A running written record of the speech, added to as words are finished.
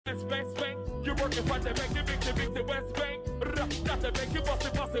West Bank, you're working for the bank, you big the West Bank. Not the bank, you bust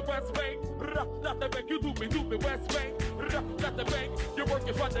it West Bank. Not the bank, you do me West Bank. Not the bank, you're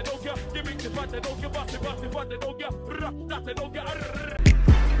working for the Nokia, you big the for the Nokia, bust it for the Nokia. Not the Nokia.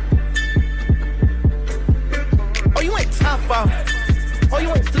 Oh, you ain't top off. Oh, you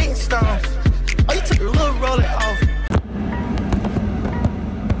ain't Flintstones. Oh, you took a little roller off.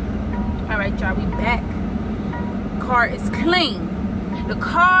 All right, y'all, we back. Car is clean. The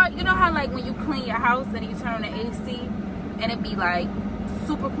car, you know how like when you clean your house and you turn on the AC and it be like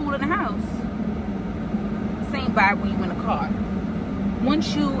super cool in the house? Same vibe when you in the car.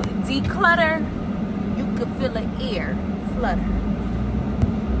 Once you declutter, you can feel the air flutter.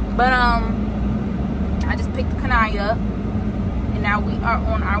 But I just picked the Kanai up and now we are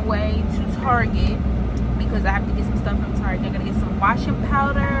on our way to Target because I have to get some stuff from Target. I gotta get some washing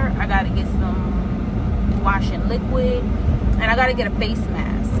powder, I gotta get some washing liquid, and I gotta get a face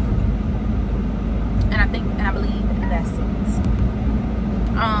mask. And I believe that's it.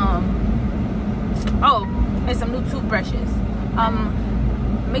 Oh, and some new toothbrushes.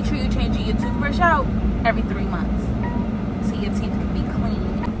 Make sure you change your toothbrush out every 3 months so your teeth can be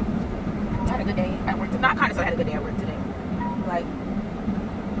clean. I had a good day at work. Not kind of, so I had a good day at work today. Like,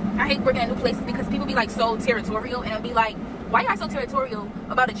 I hate working at new places because people be like so territorial, and it'll be like, why y'all so territorial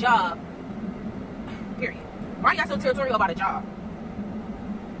about a job? Period. Why y'all so territorial about a job?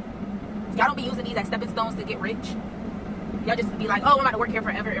 Y'all don't be using these as stepping stones to get rich. Y'all just be like, oh, I'm about to work here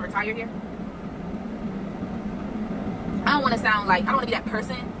forever and retire here. I don't want to sound like, I don't want to be that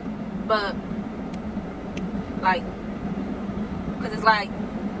person, but like, because it's like,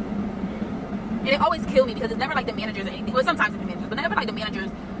 and it always kills me because it's never like the managers or anything. Well, sometimes it's the managers, but never like the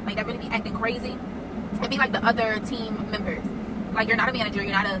managers like that really be acting crazy. It'd be like the other team members. Like, you're not a manager,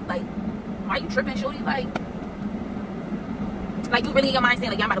 you're not a, like, why are you tripping, shorty? Like you really in your mind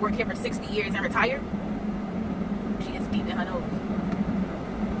saying like, yeah, I'm about to work here for 60 years and retire? She is deep in her nose.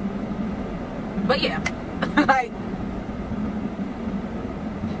 But yeah, like,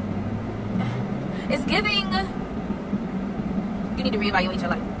 it's giving, you need to reevaluate your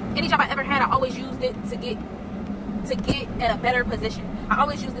life. Any job I ever had, I always used it to get at a better position. I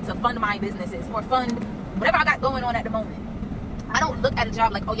always used it to fund my businesses or fund whatever I got going on at the moment. I don't look at a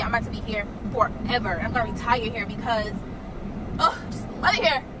job like, oh yeah, I'm about to be here forever. I'm gonna retire here because, just love it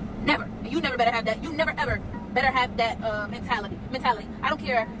here. Never. You never better have that. You never ever better have that mentality. I don't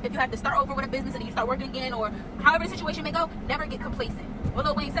care if you have to start over with a business and you start working again or however the situation may go. Never get complacent. What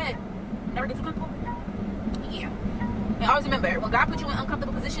Lil Wayne said, never get too comfortable. Yeah. And always remember, when God put you in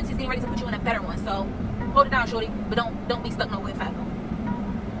uncomfortable positions, He's getting ready to put you in a better one. So hold it down, shorty, but don't be stuck nowhere fat.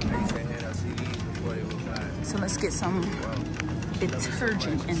 So let's get some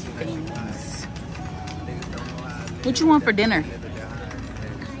detergent and things. What you want for dinner?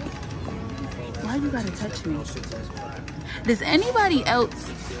 Why you gotta touch me? Does anybody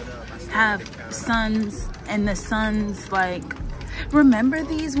else have sons and the sons like, remember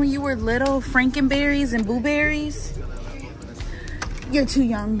these when you were little, Frankenberries and Blueberries? You're too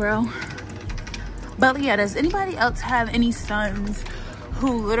young, bro. But yeah, does anybody else have any sons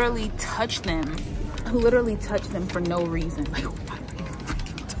who literally touch them? Who literally touch them for no reason? Like, why are you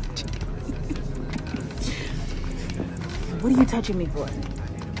freaking touching me? What are you touching me for?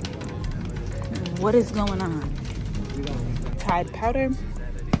 What is going on? Tide powder.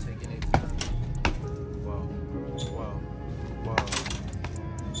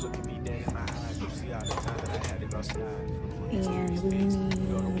 And we need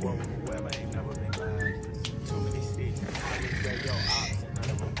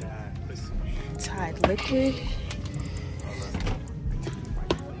Tide liquid.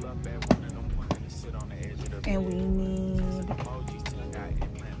 And we need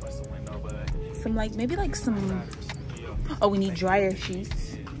some, like, maybe like some, oh, we need dryer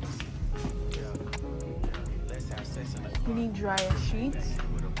sheets. We need dryer sheets.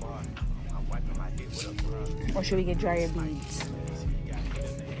 Or should we get dryer beads?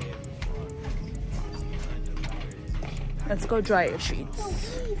 Let's go dryer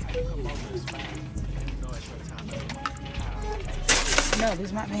sheets. No,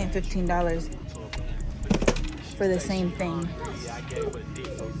 he's not paying $15 for the same thing.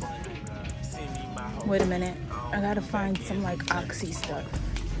 Wait a minute. I gotta find some like Oxy stuff.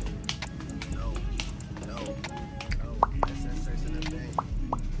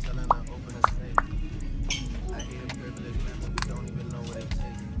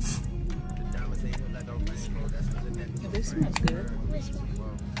 This smells good.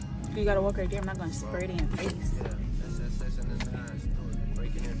 You gotta walk right there. I'm not gonna spray it in your face.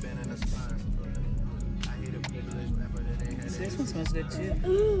 This This one smells good too.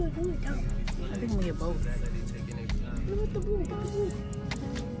 Ooh, no, it don't. I think we get both. Look at the blue, the blue.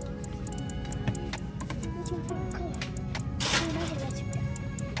 That's my favorite color. Oh, that's a recipe.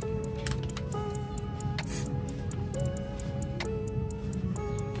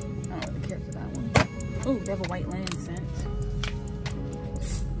 I don't really care for that one. Oh, they have a white land scent.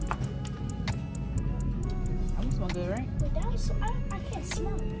 That one smells good, right? Wait, that was, I can't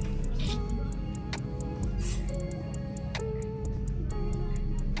smell it.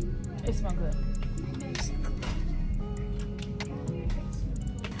 It smells good.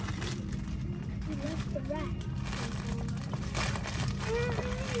 The rat.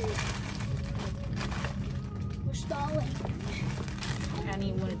 We're stalling. I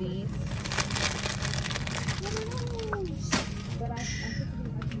need one of these. But I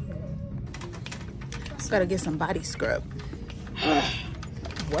Just gotta get some body scrub.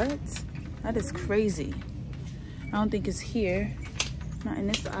 What? That is crazy. I don't think it's here. Not in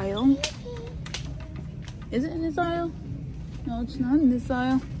this aisle. Is it in this aisle? No, it's not in this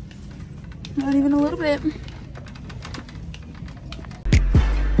aisle. Not even a little bit.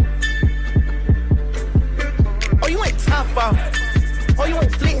 Oh, you ain't top off. Oh, you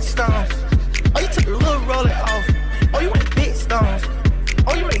ain't Flintstones. Oh, you took a little roller off. Oh, you ain't big stones.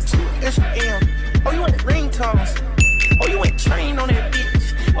 Oh, you ain't 2 Instagram. Oh, you ain't ringtones. Oh, you ain't trained on that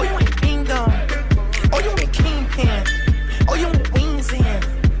bitch. Oh, you ain't ding dong. Oh, you ain't kingpin. Oh, you ain't wings in.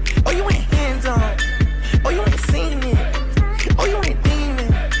 Oh, you ain't hands on. Oh, you ain't singing it. Oh, you ain't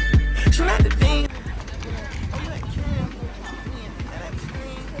demon. You not the demon.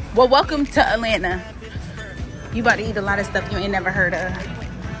 Well, welcome to Atlanta. You about to eat a lot of stuff you ain't never heard of.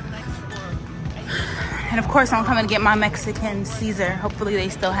 And of course, I'm coming to get my Mexican Caesar. Hopefully they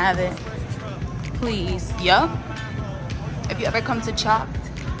still have it. Please. Yup. If you ever come to Chopped,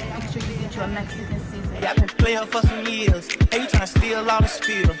 make sure you get you a Mexican Caesar. Yeah, I've been playing for some years. Hey, you trying to steal all the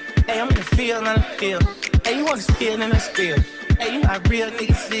spill. Hey, I'm in the field, on the field. Hey, you want to spill in the spill. Hey, you not real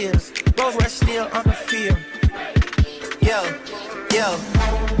niggas is. Rose Rush still on the field. Yo, yo.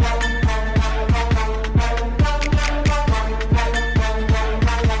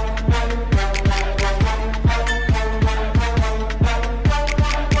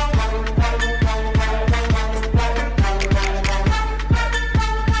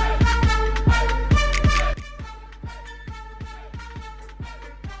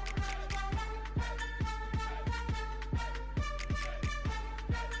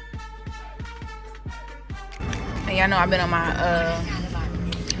 Y'all know I've been on my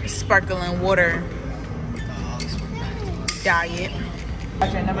sparkling water diet.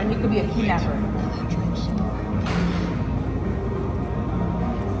 That's your number. He could be a kidnapper.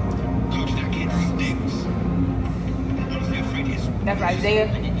 That's Isaiah.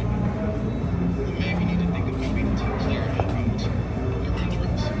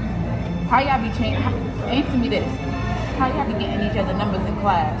 How y'all be changing? Answer me this. How y'all be getting each other numbers in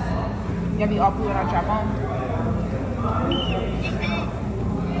class? Y'all be all pulling out your phone?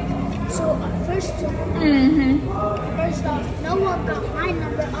 So first off, no one got my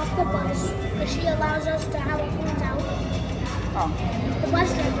number off the bus because she allows us to have our phones out. Oh. The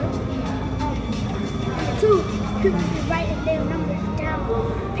bus driver. 2, people be writing their numbers down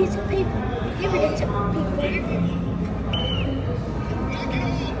on a piece of paper, giving it to people.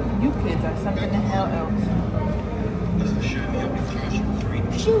 You kids are something the hell else.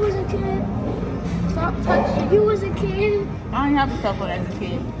 She was a kid. Stop touching. You was a kid. I didn't have a cell phone as a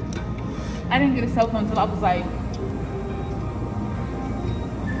kid. I didn't get a cell phone until I was like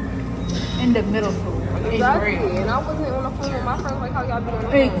in the middle school. Like Exactly, and I wasn't on the phone with my friends like how y'all be on the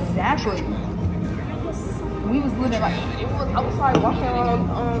phone. Exactly. We was living like I was like walking around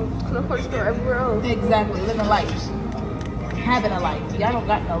to the first store everywhere else. exactly living life, having a life. Y'all don't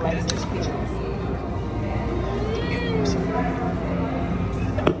got no life as kids.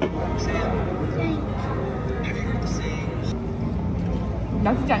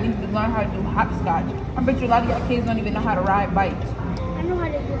 That's what y'all need to learn how to do hopscotch. I bet you a lot of y'all kids don't even know how to ride bikes. I know how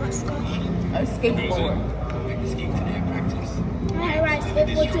to do hopscotch. A skateboard. I know how to ride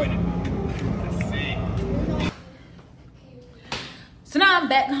skateboard too. So now I'm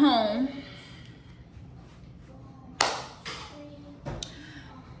back home.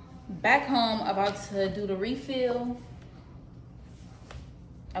 Back home, about to do the refill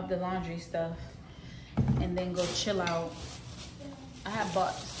of the laundry stuff and then go chill out. I have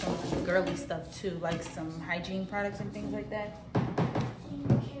bought some girly stuff too, like some hygiene products and things like that.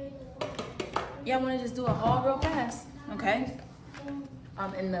 Yeah, I want to just do a haul real fast, okay?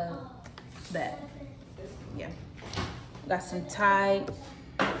 In the bag. Yeah. Got some Tide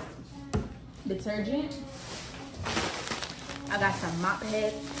detergent. I got some mop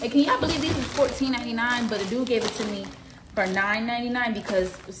heads. And can y'all believe these was $14.99, but the dude gave it to me for $9.99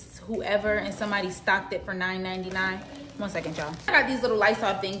 because whoever and somebody stocked it for $9.99. 1 second, y'all. I got these little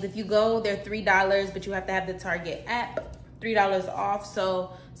Lysol things. If you go, they're $3, but you have to have the Target app. $3 off,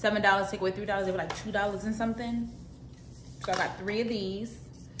 so $7 take away $3. They were like $2 and something. So I got 3 of these.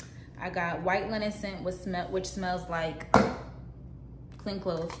 I got white linen scent which smells like clean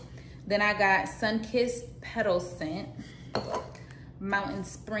clothes. Then I got sun-kissed petal scent, mountain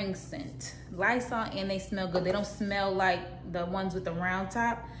spring scent, Lysol, and they smell good. They don't smell like the ones with the round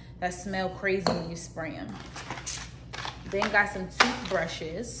top that smell crazy when you spray them. Then got some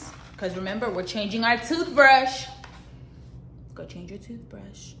toothbrushes, because remember, we're changing our toothbrush. Go change your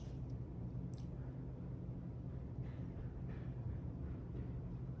toothbrush.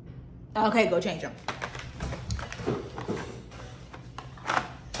 Okay, go change them.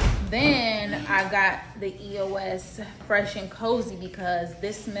 Then I got the EOS Fresh and Cozy because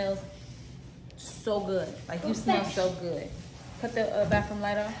this smells so good. Like, you smell so good. Cut the bathroom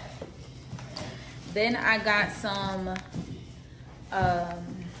light off. Then I got some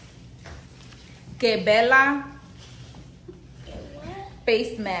Que Bella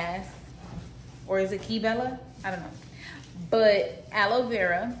face mask, or is it Key Bella? I don't know. But aloe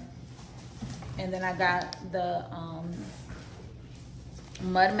vera. And then I got the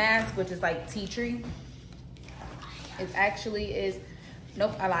mud mask, which is like tea tree. It actually is,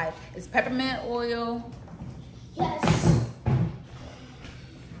 nope, I lied. It's peppermint oil. Yes.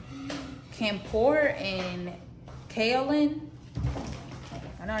 Camphor and kaolin.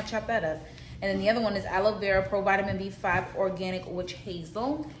 I know I chopped that up. And then the other one is aloe vera, pro vitamin B5, organic witch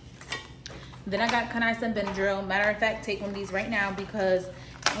hazel. Then I got Kanice Benadryl. Matter of fact, take one of these right now because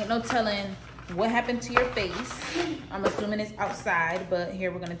ain't no telling what happened to your face. I'm assuming it's outside, but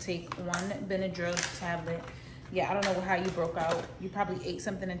here we're gonna take one Benadryl tablet. Yeah, I don't know how you broke out. You probably ate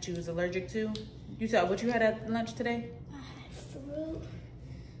something that you was allergic to. You said what you had at lunch today? I had fruit.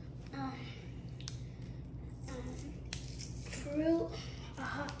 Fruit, a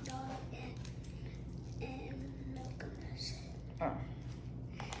hot dog, and milk. Oh.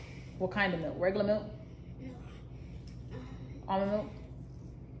 What kind of milk? Regular milk? No. Almond milk?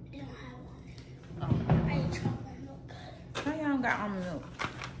 You don't have one. Oh. I ate chocolate milk. How y'all don't got almond milk?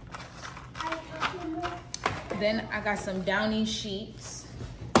 I ate chocolate milk. Then I got some Downy sheets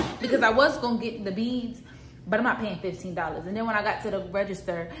because I was gonna get the beads, but I'm not paying $15. And then when I got to the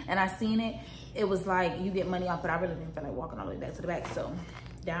register and I seen it, it was like you get money off, but I really didn't feel like walking all the way back to the back. So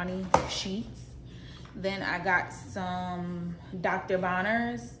Downy sheets. Then I got some Dr.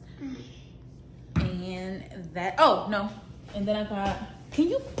 Bonners and that. Oh no! And then I got. Can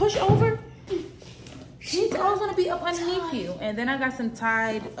you push over? She's always gonna be up underneath you. And then I got some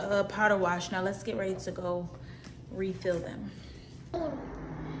Tide powder wash. Now let's get ready to go refill them.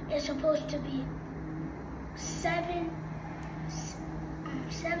 It's supposed to be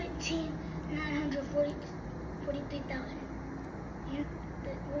 17,943,000.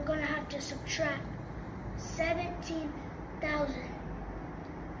 We're gonna have to subtract 17,000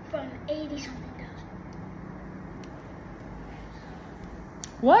 from 80-something thousand.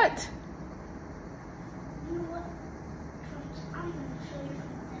 What? You know what? I'm gonna show you from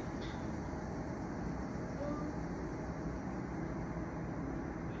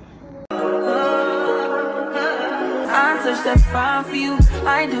I touch that 5 for you.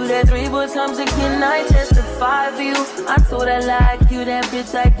 I do that 3 more times again. I testify for you. I told her like you, that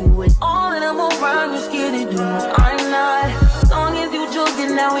bitch, I do it. All that I'm around, you're scared to do. I'm not. As long as you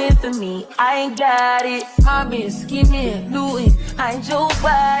joking now in for me, I ain't got it. I've been scheming, looting, hide your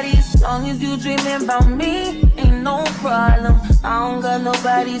body. As long as you dreaming about me, ain't no problem. I don't got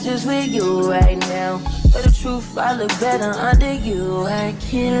nobody just with you right now. But the truth, I look better under you. I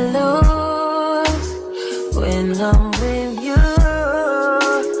can't lose when I'm with you.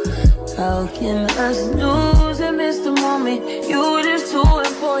 How can us lose and miss the moment? You just too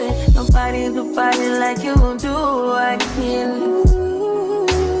important. Nobody do body like you do. I can't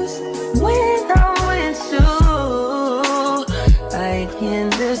lose when I'm with you. I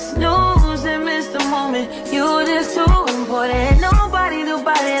can't just lose and miss the moment. You just too important. Nobody do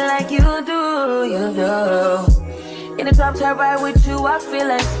body like you do. You do. In the top tier right with you, I feel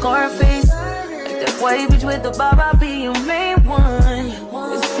like Scarface. That white bitch with the bob, I'll be your main one.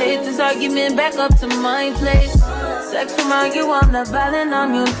 Let's take this argument back up to my place. Sex remind you I'm not violent,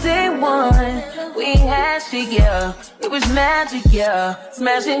 I'm your day one. We had shit, yeah. It was magic, yeah.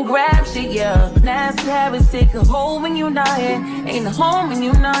 Smash and grab shit, yeah. Nasty habits take a hold when you're not here. Ain't a home when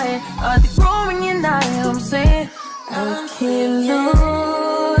you're not here. They grow when you're not here. I'm saying I can't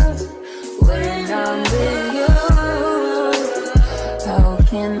lose when I'm with you.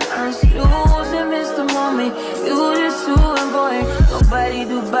 us lose and miss the moment? You just too important. Nobody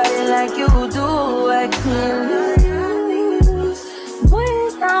do body like you do. I can't lose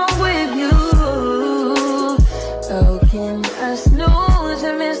when I'm with you. How can I snooze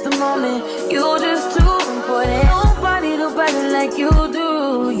and miss the moment? You just too important. Nobody do body like you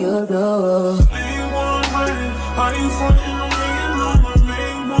do. You do. Are you frontin' on me and I'm the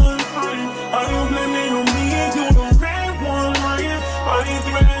main one crying? Are you blaming on me and you the main one lying? Are you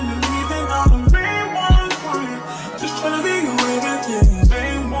threatening to leave and I'm the main one crying? Just tryna be your everything,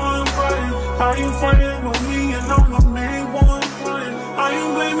 main one crying. Are you frontin' on me and I'm the main one crying? Are you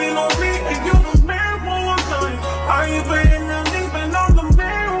blaming on me and you the main one crying? Are you blaming on me and I'm the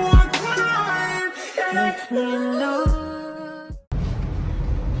main one crying?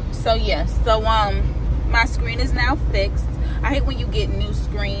 So yeah, so my screen is now fixed. I hate when you get new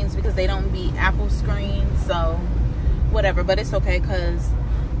screens because they don't be Apple screens, so whatever, but it's okay, because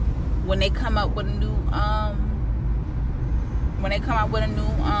when they come up with a new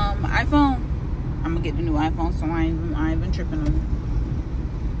iPhone, I'm gonna get the new iPhone, so I ain't even tripping on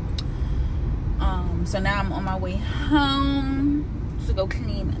it. So now I'm on my way home to go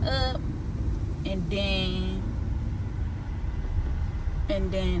clean up and then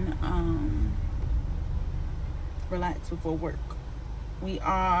relax before work. We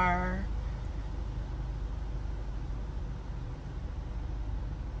are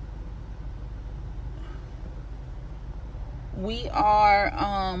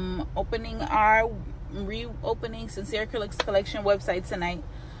reopening Sincere Acrylics collection website tonight.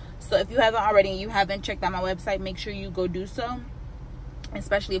 So if you haven't already and you haven't checked out my website, make sure you go do so,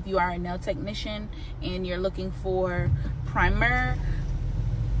 especially if you are a nail technician and you're looking for primer.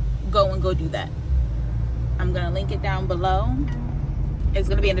 Go do that. I'm gonna link it down below. It's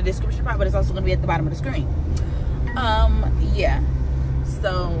gonna be in the description part, but it's also gonna be at the bottom of the screen. Yeah,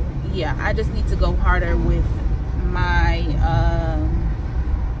 so yeah, I just need to go harder with my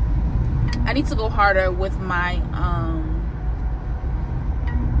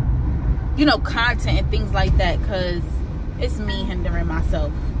you know, content and things like that, because it's me hindering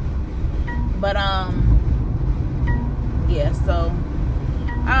myself. But yeah, so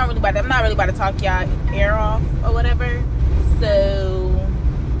I'm not really about to talk y'all ear off or whatever. So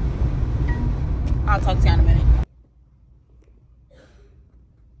I'll talk to y'all in a minute.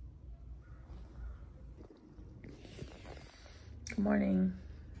 Good morning.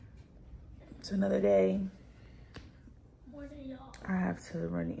 It's another day. Morning, y'all. I have to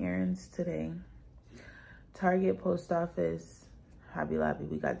run errands today. Target, post office, Hobby Lobby.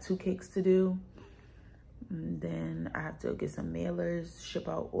 We got 2 cakes to do. And then I have to get some mailers, ship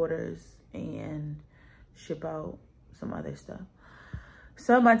out orders, and ship out some other stuff.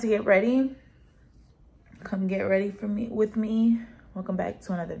 So I'm about to get ready. Come get ready with me. Welcome back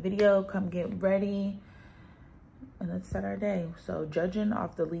to another video. Come get ready. And let's start our day. So judging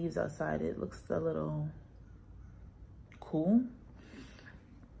off the leaves outside, it looks a little cool.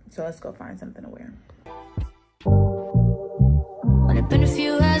 So let's go find something to wear. Only been a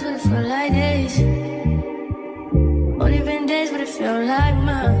few hours, but it felt like days. Only been days, but it felt like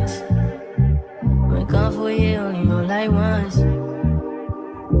months. Been gone for a year, only know like once.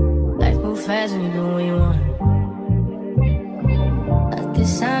 Life moves fast when you do what you want. At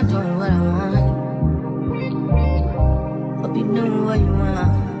this time, doing what I want. Hope you doing what you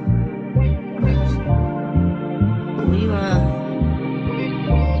want. What you want.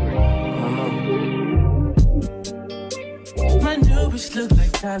 My new bitch look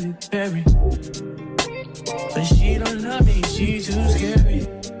like Halle Berry, but she don't love me, she too scary.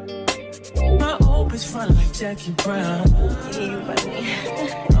 My old bitch front like Jackie Brown.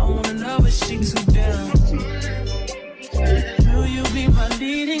 I wanna know if she too down. Will you be my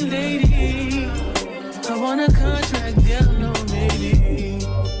leading lady? I want a contract, girl, no maybe.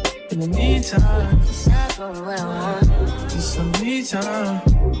 In the meantime, It's not going what I want. it's some me time.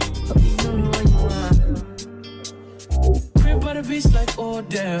 Hope you doing what you want. Crib by the beach like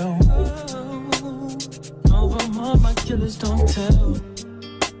Odell. Over my killers don't tell.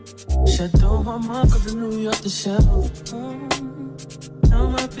 Shadow my cause I New York the shelf. Now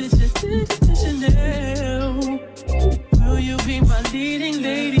my bitch is Chanel. Will you be my leading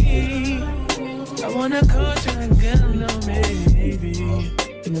lady? I want a contract, girl, no maybe.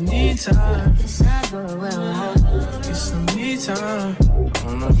 In the meantime, It's not going what I want. it's some me time.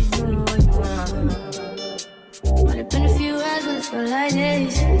 Hope you doing what you want. Only been a few hours, but it felt like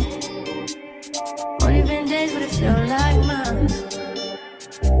days. Only been days, but it felt like months.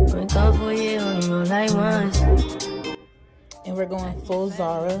 Been gone for a year, only know like once. And we're going full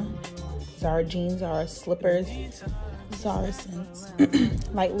Zara. Zara jeans are slippers. Zara scents.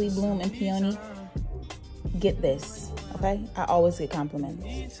 Lightly Bloom and Peony. Get this, okay? I always get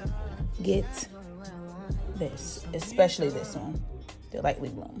compliments. Get this, especially this one, the Lightly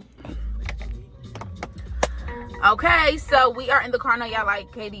Bloom. Okay, so we are in the car now. Y'all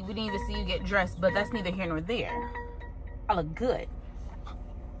like, Katie, we didn't even see you get dressed, but that's neither here nor there. I look good.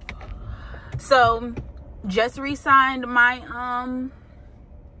 So just re-signed my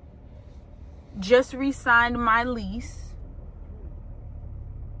lease.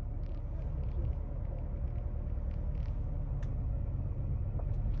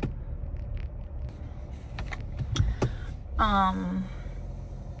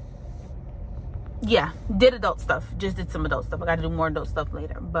 Yeah, did adult stuff. Just did some adult stuff. I gotta do more adult stuff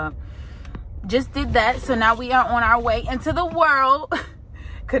later, but just did that. So now we are on our way into the world.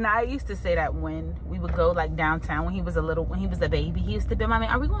 Kanai used to say that when we would go like downtown when he was a baby. He used to be, "Mommy,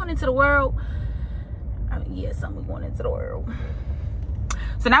 are we going into the world?" Yes, son, we're going into the world.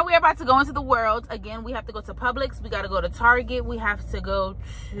 So now we're about to go into the world. Again, we have to go to Publix. We got to go to Target. We have to go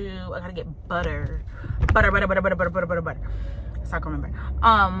to, I got to get butter. So I can remember.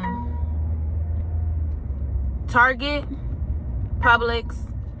 Target, Publix,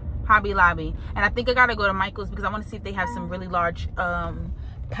 Hobby Lobby. And I think I got to go to Michael's because I want to see if they have some really large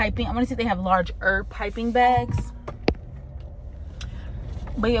piping. I want to see if they have large herb piping bags.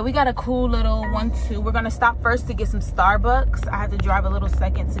 But yeah, we got a cool little 1-2. We're gonna stop first to get some Starbucks. I have to drive a little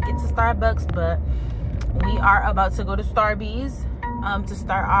second to get to Starbucks, but we are about to go to Starbucks to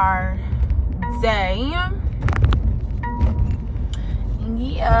start our day.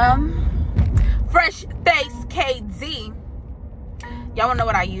 Yeah. Fresh Face KD. Y'all wanna know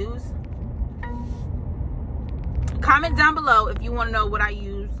what I use? Comment down below if you wanna know what I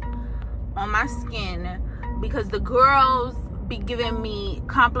use on my skin, because the girls be giving me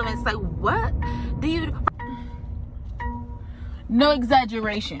compliments like, what do you, no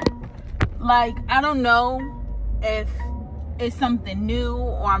exaggeration, like I don't know if it's something new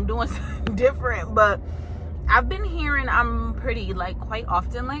or I'm doing something different, but I've been hearing I'm pretty like quite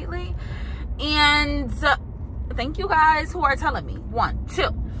often lately. And thank you guys who are telling me. 1, 2,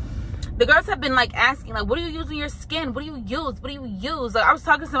 the girls have been like asking like, what do you use on your skin? What do you use? Like I was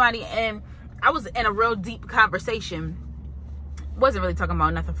talking to somebody and I was in a real deep conversation. Wasn't really talking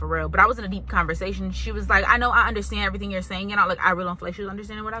about nothing for real, but I was in a deep conversation. She was like, I know, I understand everything you're saying, and I really don't feel like she was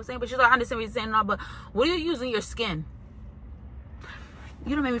understanding what I was saying, but she's like, I understand what you're saying and all, but what do you use on your skin?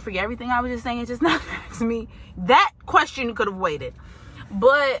 You don't make me forget everything I was just saying. It's just not to me. That question could have waited,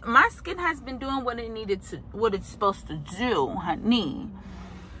 but my skin has been doing what it needed to, what it's supposed to do, honey.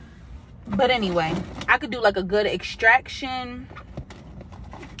 But anyway, I could do like a good extraction.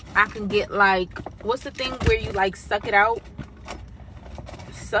 I can get like, what's the thing where you like suck it out?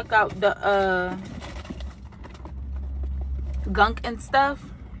 Suck out the gunk and stuff.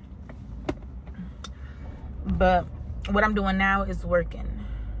 But what I'm doing now is working.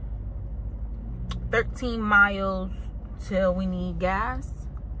 13 miles till we need gas.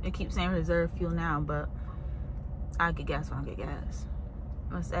 It keeps saying reserve fuel now, but I'll get gas when I get gas.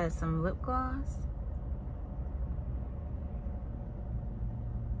 Let's add some lip gloss.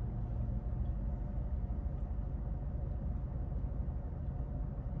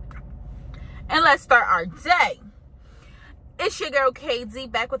 And let's start our day. It's your girl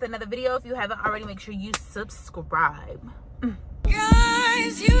KD back with another video. If you haven't already, make sure you subscribe.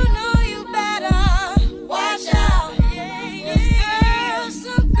 Guys, you know you better watch out.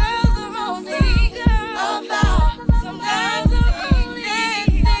 Some girls are only about some guys are only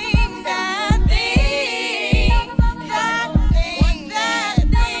that thing.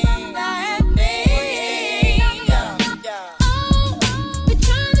 Oh, we're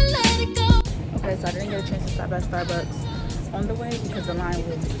trying to let it go. Okay, so I didn't get a chance to stop at Starbucks on the way because the line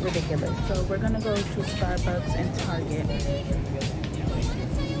was ridiculous. So we're gonna go to Starbucks and Target.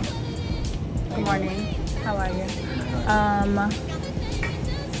 Good morning. How are you?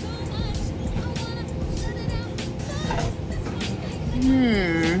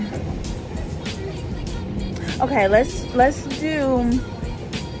 Okay, let's do.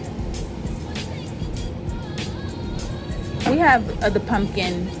 We have the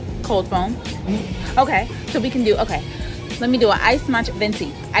pumpkin cold foam. Okay, so we can do, okay, let me do an iced matcha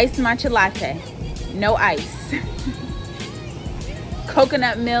venti, iced matcha latte, no ice.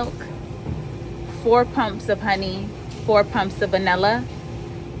 Coconut milk, 4 pumps of honey, 4 pumps of vanilla,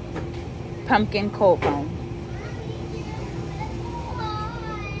 pumpkin cold foam.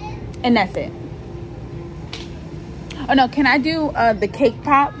 And that's it. Oh no, can I do the cake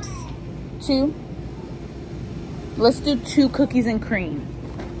pops too? Let's do 2 cookies and cream.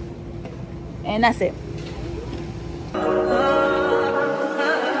 And that's it.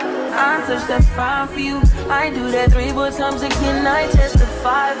 I touch that 5 for you. I do that 3 more times again. I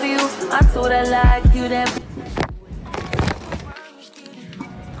testify for you. I told I like you that.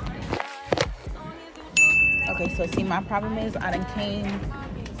 Okay, so see, my problem is I done came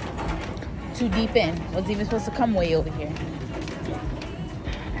too deep in. Wasn't even supposed to come way over here.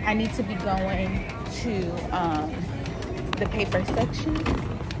 I need to be going to the paper section.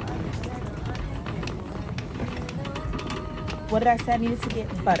 What did I say? I needed to get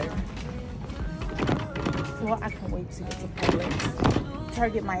butter. Well, I can't wait to get to Publix.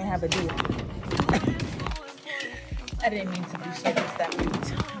 Target might have a deal. I didn't mean to do circles that many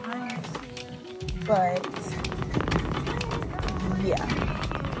times. But, yeah.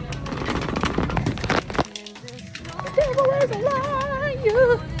 The devil is a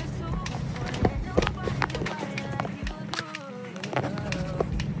liar.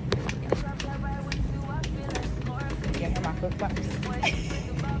 Yeah, hear my flip-flops.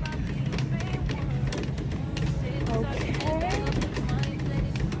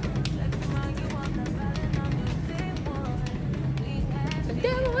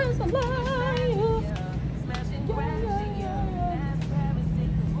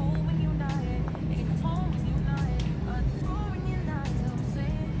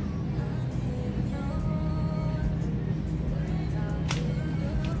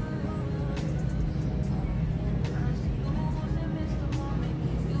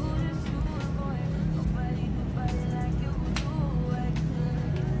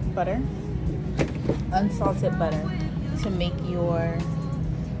 Butter, unsalted butter, to make your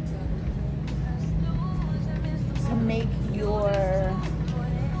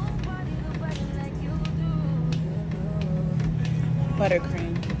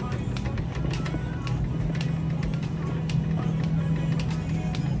buttercream.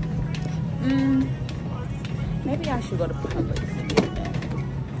 Maybe I should go to Publix and get that.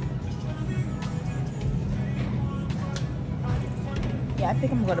 Yeah, I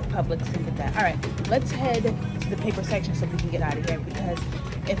think I'm gonna go to Publix and get that. All right, let's head to the paper section so we can get out of here, because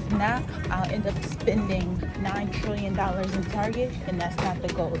if not, I'll end up spending $9 trillion in Target, and that's not the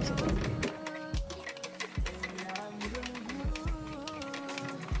goal today.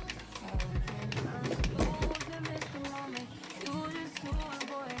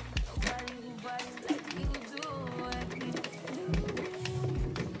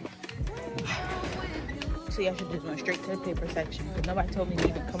 See, I should just went straight to the paper section, because nobody told me to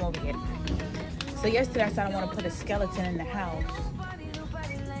even come over here. So yesterday I said I want to put a skeleton in the house.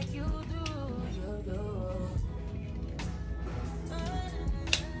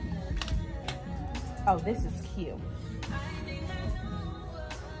 Oh, this is cute.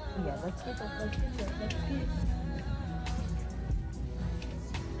 Yeah, let's get that. Let's get that. Let's get it.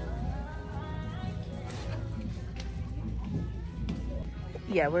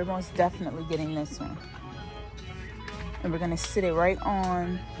 Yeah, we're most definitely getting this one. And we're gonna sit it right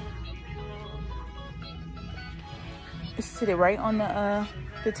on. Sit it right on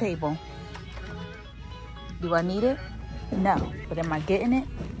the table. Do I need it? No. But am I getting it?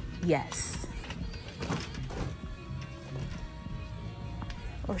 Yes.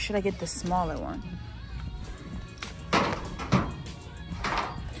 Or should I get the smaller one?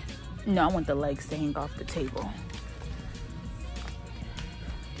 No, I want the legs to hang off the table.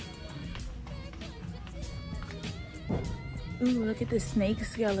 Ooh, look at the snake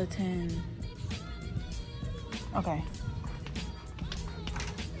skeleton. Okay.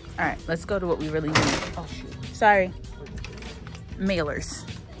 All right, let's go to what we really need. Oh, shoot. Sorry. Mailers.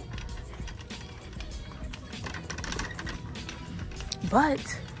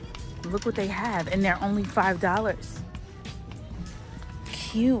 But look what they have, and they're only $5.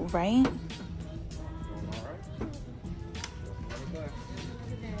 Cute, right?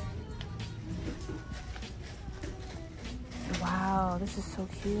 Wow, this is so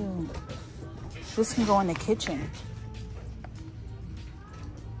cute. This can go in the kitchen.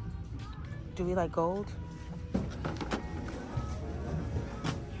 Do we like gold?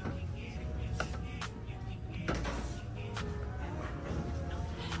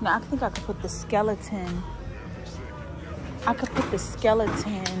 Now I think I could put the skeleton. I could put the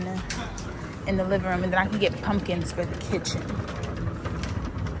skeleton in the living room, and then I can get pumpkins for the kitchen.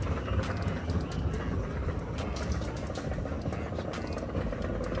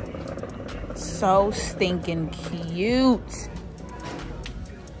 So stinking cute.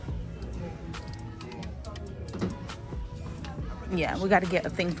 Yeah, we got to get a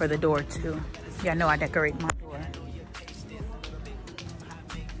thing for the door too. Yeah, I know I decorate my door.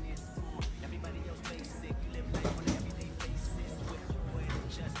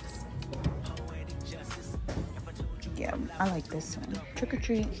 this one. Trick or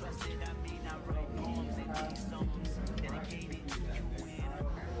treat.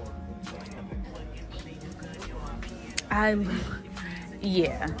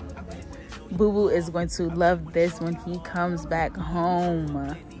 Yeah. Boo Boo is going to love this when he comes back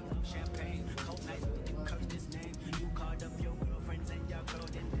home.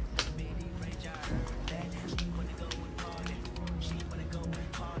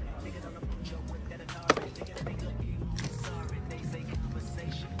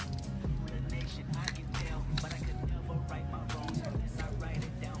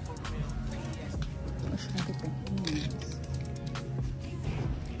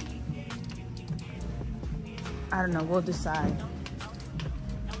 I don't know, we'll decide.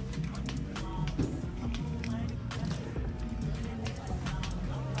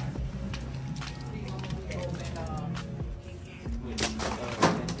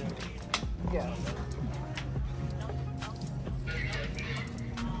 Yeah,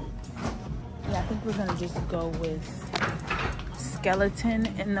 I think we're gonna just go with skeleton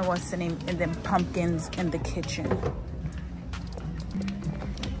and the what's the name, and then pumpkins in the kitchen.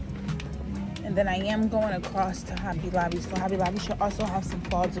 And then I am going across to Hobby Lobby. So Hobby Lobby should also have some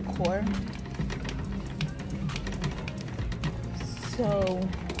fall decor. So,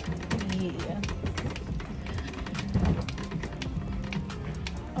 yeah.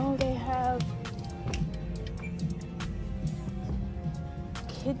 Oh, they have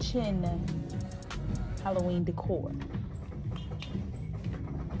kitchen Halloween decor.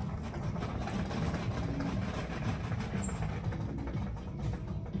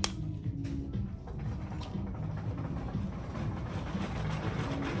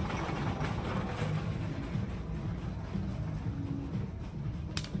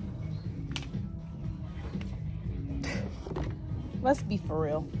 Let's be for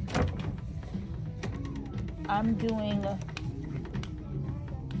real. I'm doing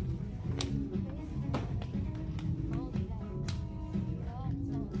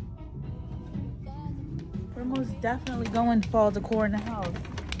we're most definitely going fall decor in the house.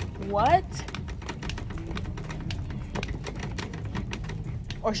 What?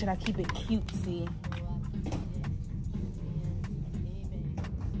 Or should I keep it cutesy?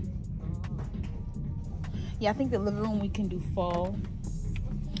 Yeah, I think the living room we can do fall.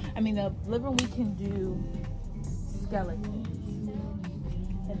 I mean, the living room we can do skeletons.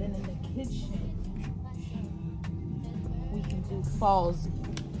 And then in the kitchen, we can do falls.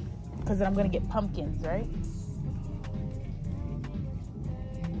 Because then I'm going to get pumpkins, right?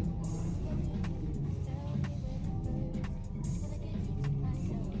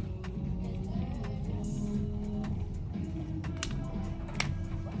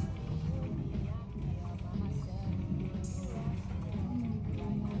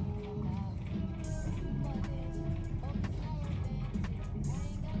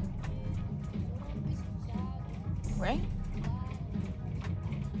 Right?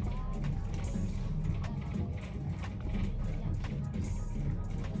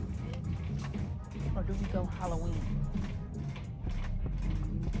 Or do we go Halloween?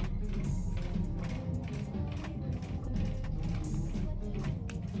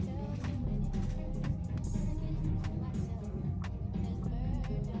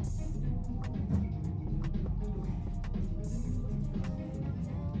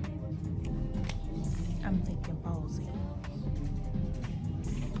 I'm thinking ballsy.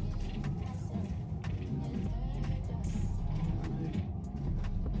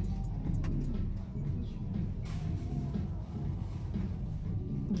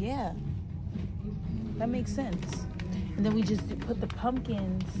 Yeah, that makes sense. And then we just put the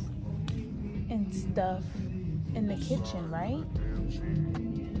pumpkins and stuff in the kitchen, right?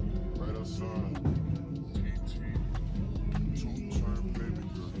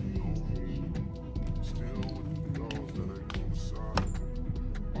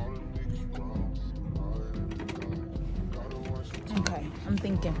 Okay, I'm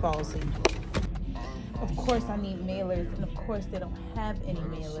thinking ballsy. Of course I need mailers, and of course they don't have any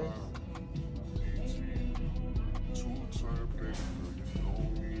mailers.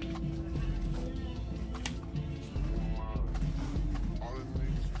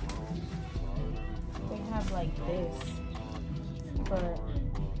 They have like this, but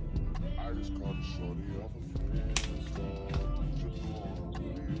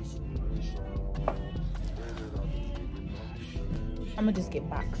I'm gonna just get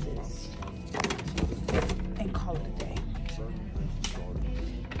boxes and call it a day,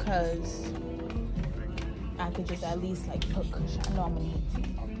 because I could just at least like put cushion. I know I'm gonna need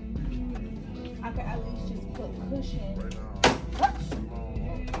to. I could at least just put cushion.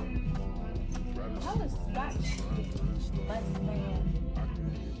 What? how is Scotch less than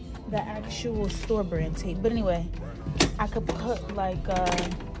the actual store brand tape? But anyway, I could put like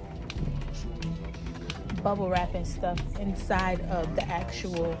bubble wrap and stuff inside of the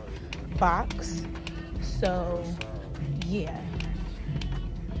actual box. So yeah.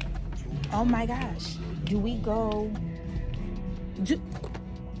 Oh my gosh. Do we go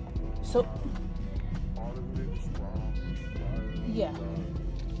so yeah.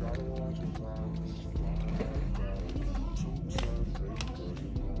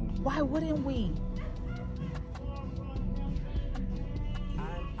 Why wouldn't we?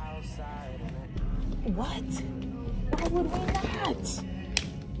 What? Why would we not?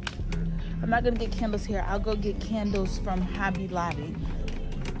 I'm not gonna get candles here. I'll go get candles from Hobby Lobby.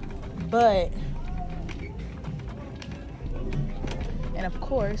 But, and of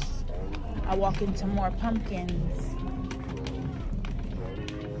course, I walk into more pumpkins.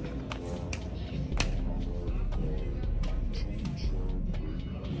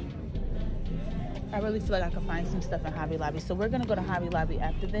 I really feel like I could find some stuff in Hobby Lobby. So we're gonna go to Hobby Lobby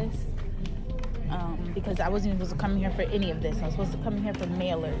after this. Because I wasn't even supposed to come here for any of this. I was supposed to come here for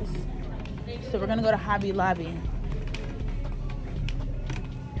mailers. So we're gonna go to Hobby Lobby.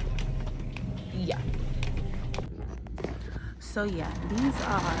 Yeah. So yeah, these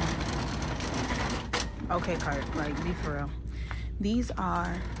are, okay, Cart, like, be for real. These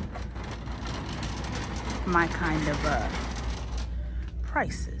are my kind of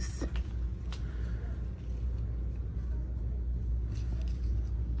prices.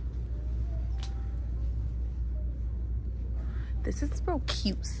 This is real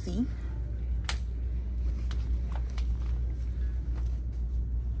cutesy.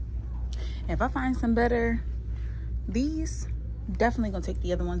 If I find some better, these, definitely gonna take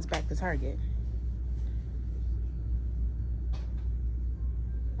the other ones back to Target.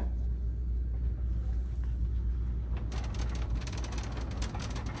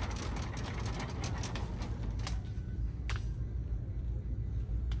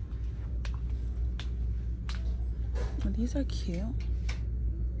 Well, these are cute.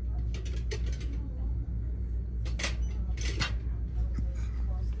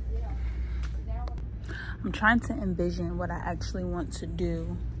 I'm trying to envision what I actually want to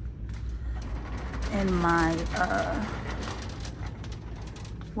do in my,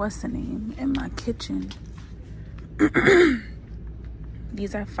 what's the name? In my kitchen.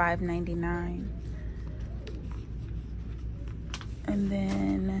 These are $5.99. And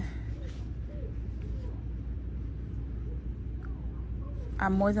then I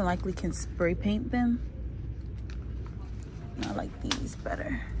more than likely can spray paint them. I like these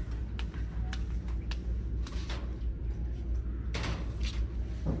better.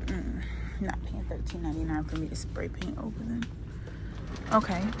 Not paying $13.99 for me to spray paint over them.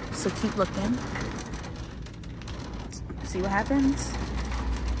 Okay, so keep looking. See what happens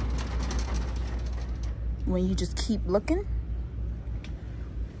when you just keep looking.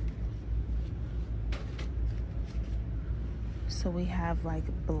 So we have like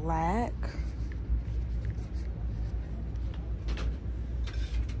black.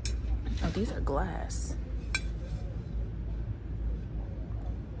 Oh, these are glass.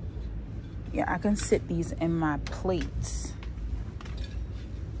 Yeah, I can sit these in my plates.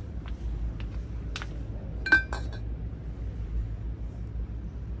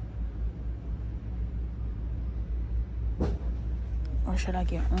 Or should I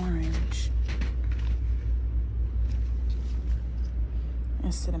get orange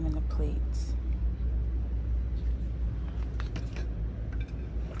and sit them in the plates?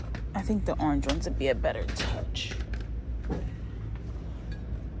 I think the orange ones would be a better touch.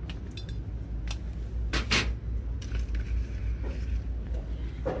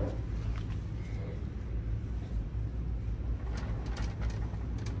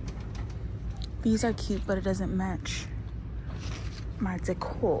 These are cute, but it doesn't match my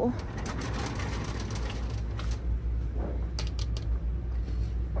decor.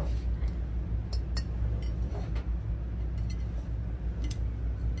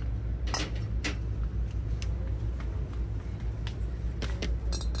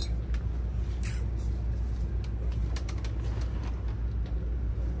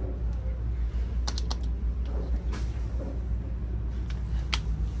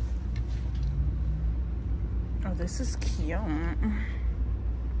 This is cute.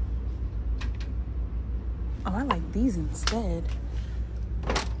 Oh, I like these instead.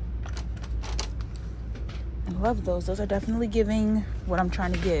 I love those. Those are definitely giving what I'm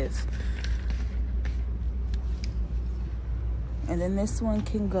trying to give. And then this one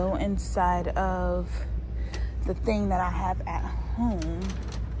can go inside of the thing that I have at home.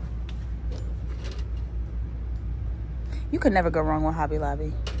 You could never go wrong with Hobby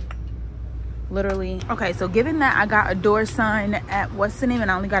Lobby. Literally. Okay, so given that I got a door sign at what's the name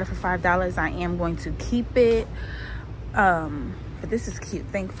and I only got it for $5, I am going to keep it. But this is cute.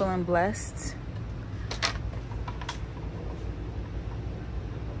 Thankful and blessed.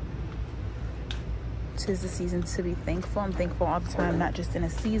 Tis the season to be thankful. I'm thankful all the time, not just in a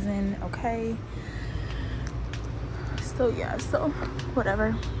season. Okay. So yeah, so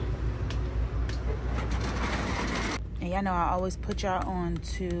whatever. And y'all know I always put y'all on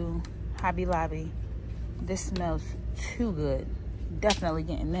to Hobby Lobby. This smells too good. Definitely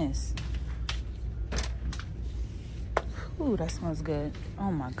getting this. Ooh, that smells good.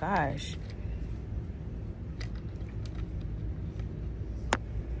 Oh my gosh.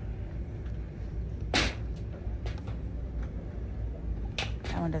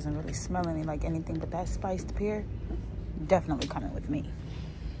 That one doesn't really smell any like anything, but that spiced pear definitely coming with me.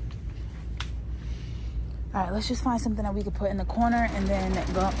 All right, let's just find something that we could put in the corner and then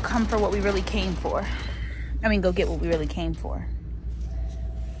come for what we really came for. I mean, go get what we really came for.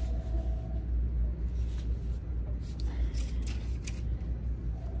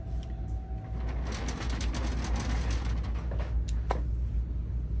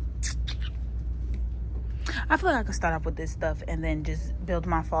 I feel like I could start off with this stuff and then just build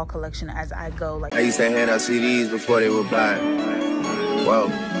my fall collection as I go. Like, I used to hand out CDs before they would buy. Whoa,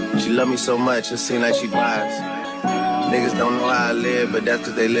 she love me so much, it seems like she buys. Niggas don't know how I live, but that's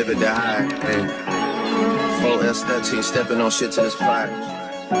cause they live it to high. Hey, 4S13 stepping on shit to the spot.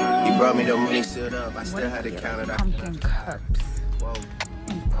 He brought me the money sealed up, I still had to count it out. Pumpkin cups. Whoa.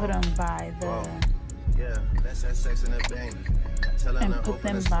 And put them by the... Whoa. Yeah, that's that sex in the bank. And put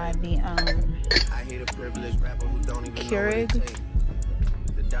them by the I hate a privileged rapper who don't even Keurig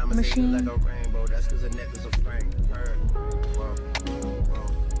the machine. like a rainbow. That's cause the necklace of Frank. Whoa, whoa,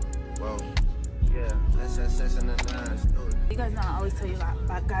 whoa. Yeah, that's that sex in the nines. You guys know I always tell you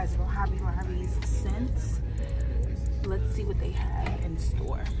about guys about Hobby Lobby's scents. Let's see what they have in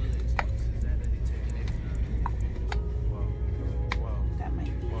store. That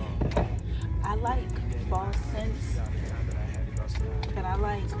might be it. I like fall scents, but I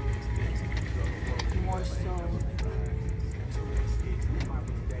like more so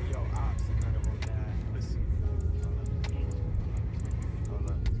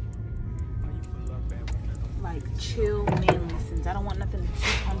like chill manly scents. I don't want nothing too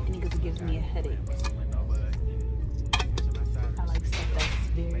pumpkin because it gives me a headache. I like stuff that's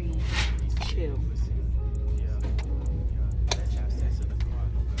very chill.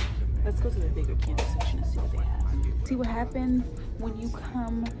 Let's go to the bigger candle section and see what they have. See what happens when you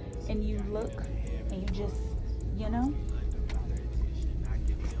come and you look and you just, you know?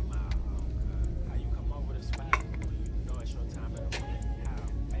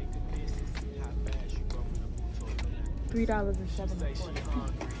 $3.07.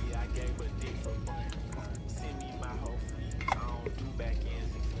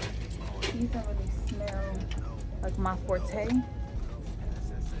 These don't really smell like my forte.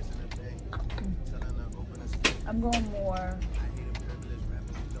 I'm going more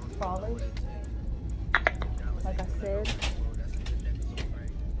fallish, like I said.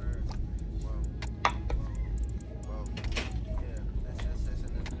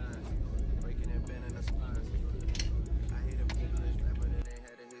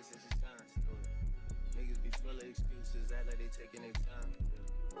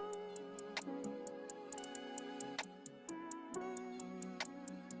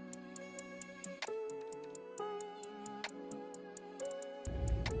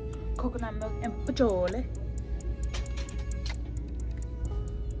 Coconut milk and patchouli.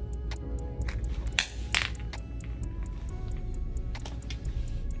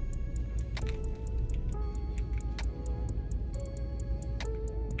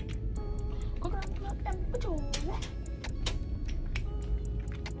 Coconut milk and patchouli.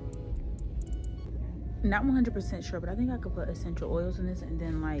 Not 100% sure, but I think I could put essential oils in this and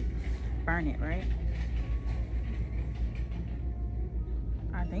then like burn it, right?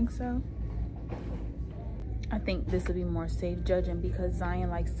 I think so. I think this would be more safe judging because Zion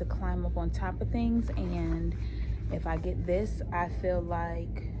likes to climb up on top of things, and if I get this, I feel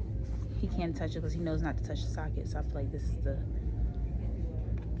like he can't touch it because he knows not to touch the socket. So I feel like this is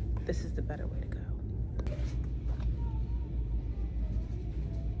the better way to go.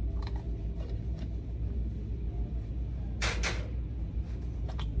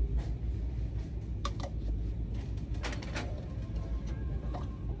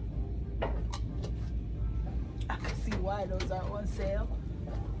 Why those are on sale,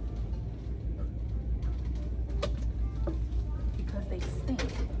 because they stink.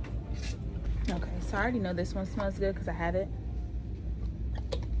 Okay, So I already know this one smells good because I have it.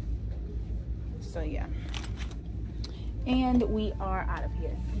 So yeah. And we are out of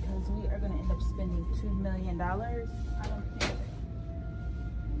here because we are going to end up spending $2 million. I don't think.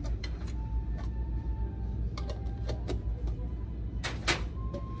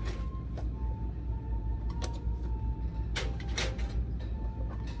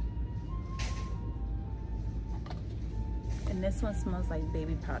 And this one smells like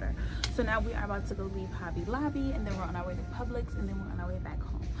baby powder. So now we are about to go leave Hobby Lobby, and then we're on our way to Publix, and then we're on our way back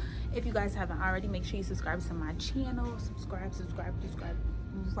home. If you guys haven't already, make sure you subscribe to my channel. Subscribe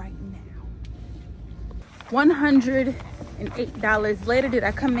right now. $108 later, did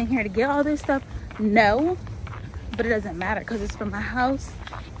I come in here to get all this stuff? No, but it doesn't matter because it's for my house,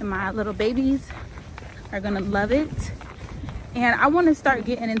 and my little babies are gonna love it. And I want to start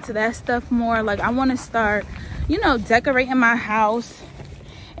getting into that stuff more. Like, I want to start, you know, decorating my house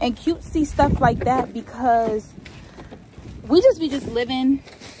and cutesy stuff like that, because we just be living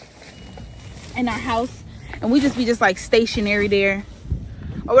in our house and we just be like stationary there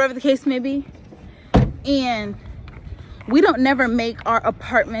or whatever the case may be, and we don't never make our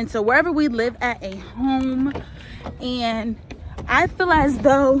apartments or wherever we live at a home. And I feel as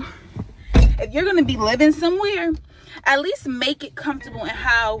though if you're gonna be living somewhere, at least make it comfortable in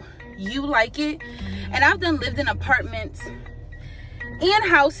how you like it. And I've done lived in apartments and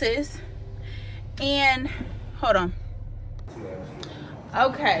houses, and hold on.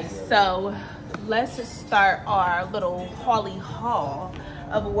 Okay, so let's start our little haul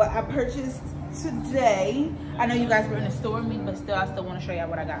of what I purchased today. I know you guys were in the store with me, but still, I still want to show y'all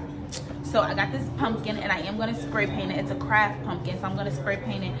what I got. So I got this pumpkin, and I am going to spray paint it. It's a craft pumpkin, so I'm going to spray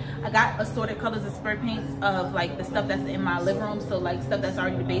paint it. I got assorted colors of spray paints of like the stuff that's in my living room, so like stuff that's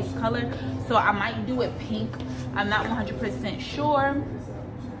already the base color. So I might do it pink. I'm not 100% sure,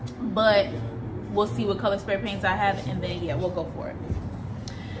 but we'll see what color spray paints I have, and then yeah, we'll go for it.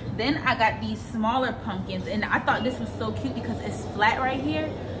 Then I got these smaller pumpkins, and I thought this was so cute because it's flat right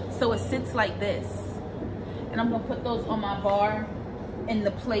here, so it sits like this. And I'm gonna put those on my bar in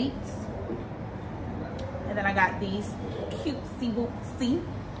the plates. And then I got these cutesy whoopsie.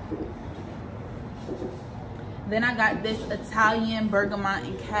 Then I got this Italian bergamot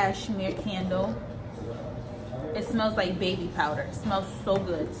and cashmere candle. It smells like baby powder. It smells so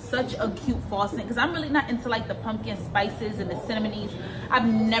good. Such a cute fall scent, because I'm really not into like the pumpkin spices and the cinnamonies. I've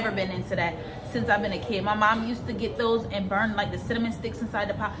never been into that since I've been a kid. My mom used to get those and burn like the cinnamon sticks inside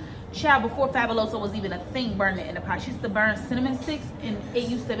the pot. Child, before Fabuloso was even a thing, burning it in the pot. She used to burn cinnamon sticks, and it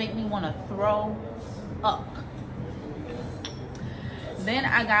used to make me want to throw up. Then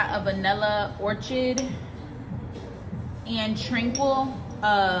I got a vanilla orchid and tranquil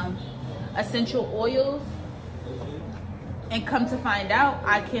essential oils. And come to find out,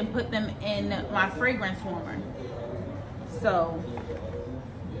 I can put them in my fragrance warmer. So,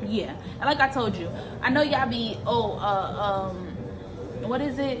 yeah. And like I told you, I know y'all be, what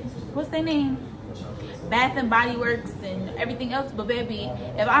is it? What's their name? Bath and Body Works and everything else. But baby,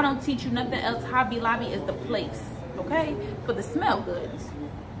 if I don't teach you nothing else, Hobby Lobby is the place, okay? For the smell goods.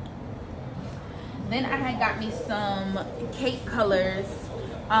 Then I had got me some cake colors.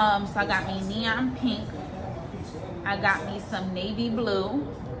 So I got me neon pink. I got me some navy blue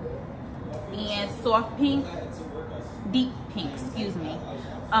and soft pink, deep pink, excuse me.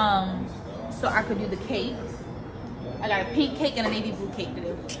 So I could do the cake. I got a pink cake and a navy blue cake to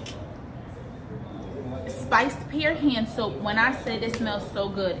do. Spiced pear hand soap. When I said it smells so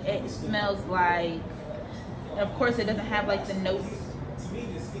good, it smells like, and of course it doesn't have like the notes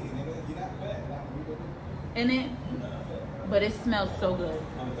in it, but it smells so good.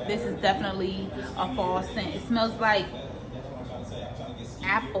 This is definitely a fall scent. It smells like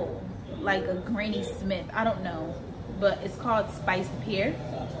apple, like a Granny Smith. I don't know, but it's called Spiced Pear.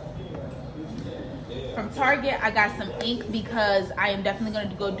 From Target, I got some ink because I am definitely going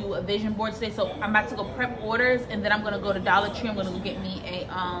to go do a vision board today. So I'm about to go prep orders, and then I'm going to go to Dollar Tree. I'm going to go get me a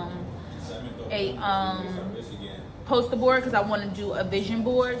poster board because I want to do a vision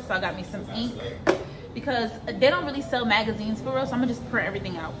board. So I got me some ink, because they don't really sell magazines for real, so I'm gonna just print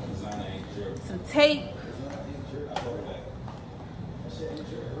everything out. Some tape,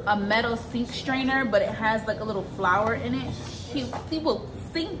 a metal sink strainer, but it has like a little flower in it. Cute,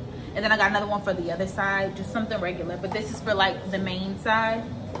 see? And then I got another one for the other side, just something regular, but this is for like the main side.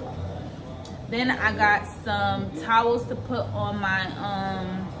 Then I got some towels to put on my,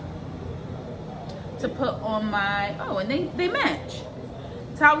 oh, and they match.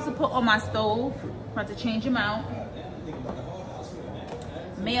 Towels to put on my stove. I'm about to change them out.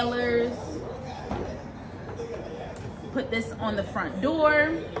 Mailers. Put this on the front door.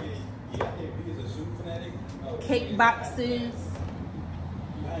 cake boxes.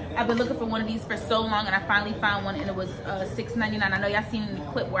 I've been looking for one of these for so long, and I finally found one, and it was $6.99. I know y'all seen in the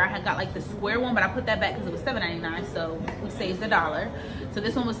clip where I had got like the square one, but I put that back because it was $7.99, so we saved $1. So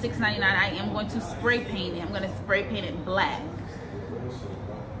this one was $6.99. I am going to spray paint it. I'm going to spray paint it black.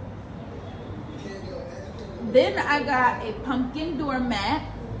 Then I got a pumpkin doormat.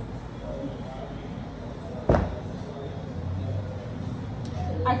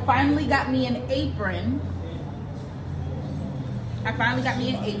 I finally got me an apron.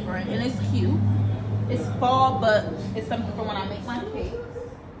 And it's cute. It's fall, but it's something for when I make my cakes.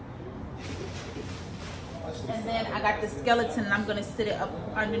 And then I got the skeleton, and I'm gonna sit it up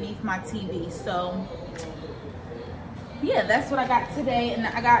underneath my TV. So yeah, that's what I got today. And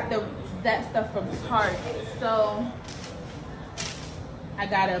I got that stuff from Target. So I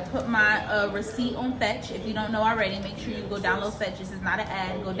gotta put my receipt on Fetch. If you don't know already, make sure you go download Fetch. This is not an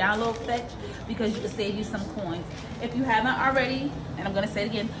ad. Go download Fetch because you can save you some coins. If you haven't already, and I'm gonna say it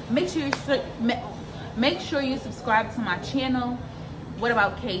again, make sure you subscribe to my channel. What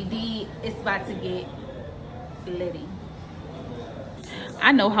about KD? It's about to get litty.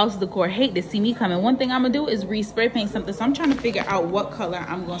 I know house decor hate to see me coming. One thing I'm gonna do is spray paint something. So I'm trying to figure out what color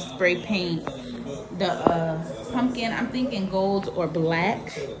I'm gonna spray paint the pumpkin. I'm thinking gold or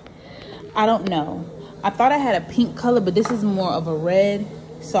black. I don't know. I thought I had a pink color, but this is more of a red.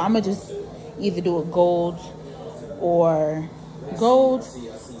 So I'm gonna just either do a gold or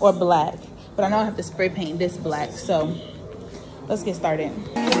black. But I know I have to spray paint this black. So let's get started.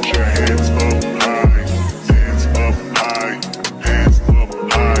 Put your hands up high, hands up high, hands up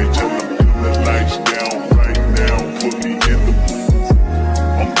high. Tell them dim the lights down right now. Put me in the booth.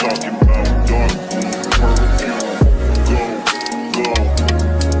 I'm talking about dark perfume. Go, go.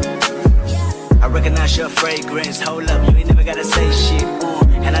 I recognize your fragrance. Hold up, you ain't never gotta say shit.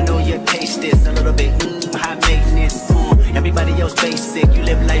 And I know your taste is a little bit high maintenance. Everybody else basic. You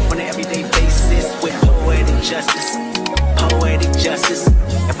live life on an everyday basis with poetic justice. Poetic justice.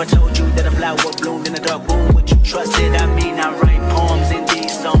 If I told you that a flower bloomed in a dark room, would you trust it? I mean, I write poems in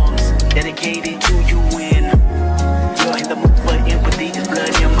these songs dedicated to you. When you're in the mood for empathy, there's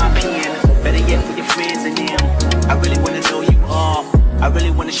blood in my pen. Better yet, with your friends and them. I really wanna know you all. I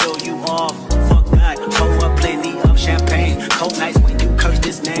really wanna show you off. Fuck God, pour up plenty of champagne. Cold nights when you curse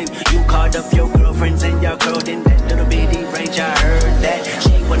this name. You called up your girlfriends and y'all curled in that little bitty range. I heard that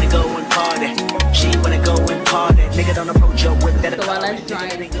she wanna go and party. She wanna go and party. Nigga, don't approach her with that. So while that's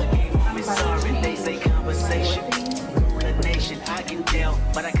drying, sorry, they say conversation. The nation, I can tell,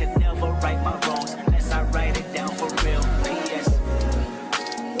 but I could never right my wrongs unless I write it down for real. P.S.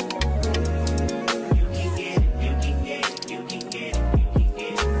 You can get it, you can get it, you can get it, you can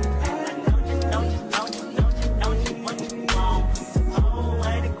get it. Don't you what you want? Oh,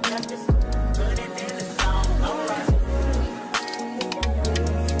 what it got this good in the song. Alright.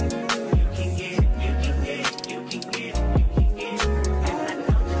 You can get it, you can get it, you can get it, you can get it.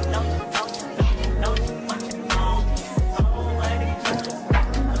 Don't you what you want? Oh, what it got this good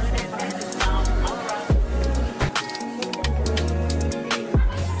in the song. Alright.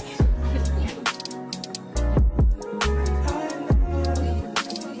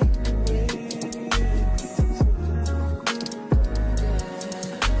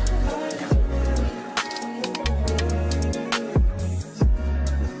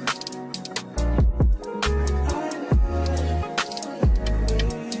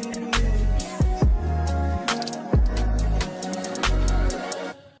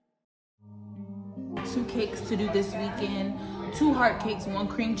 Two cakes to do this weekend. 2 heart cakes, 1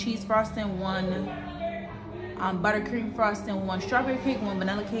 cream cheese frosting, 1 buttercream frosting, 1 strawberry cake, 1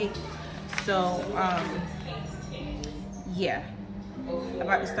 vanilla cake. So yeah, I'm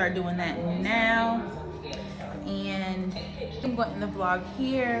about to start doing that now. And I'm going to end the vlog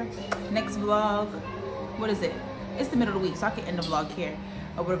here. Next vlog, what is it? It's the middle of the week, so I can end the vlog here,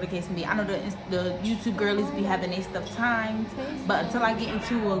 or whatever the case may be. I know the YouTube girlies be having their stuff timed, but until I get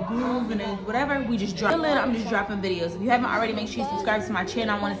into a groove and whatever, we just drop. I'm just dropping videos. If you haven't already, make sure you subscribe to my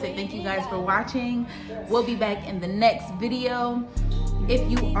channel. I want to say thank you guys for watching. We'll be back in the next video. If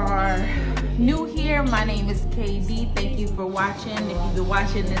you are new here, my name is KD. Thank you for watching. If you've been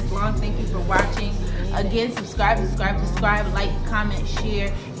watching this long, thank you for watching. Again, subscribe, like, comment,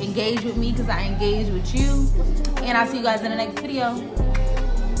 share, engage with me because I engage with you. And I'll see you guys in the next video.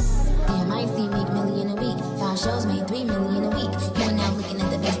 I see make $1 million a week. 5 shows made $3 million a week. You are now looking at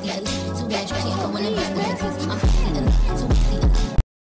the best deals. Too bad you can't go and invest in the I'm 50 too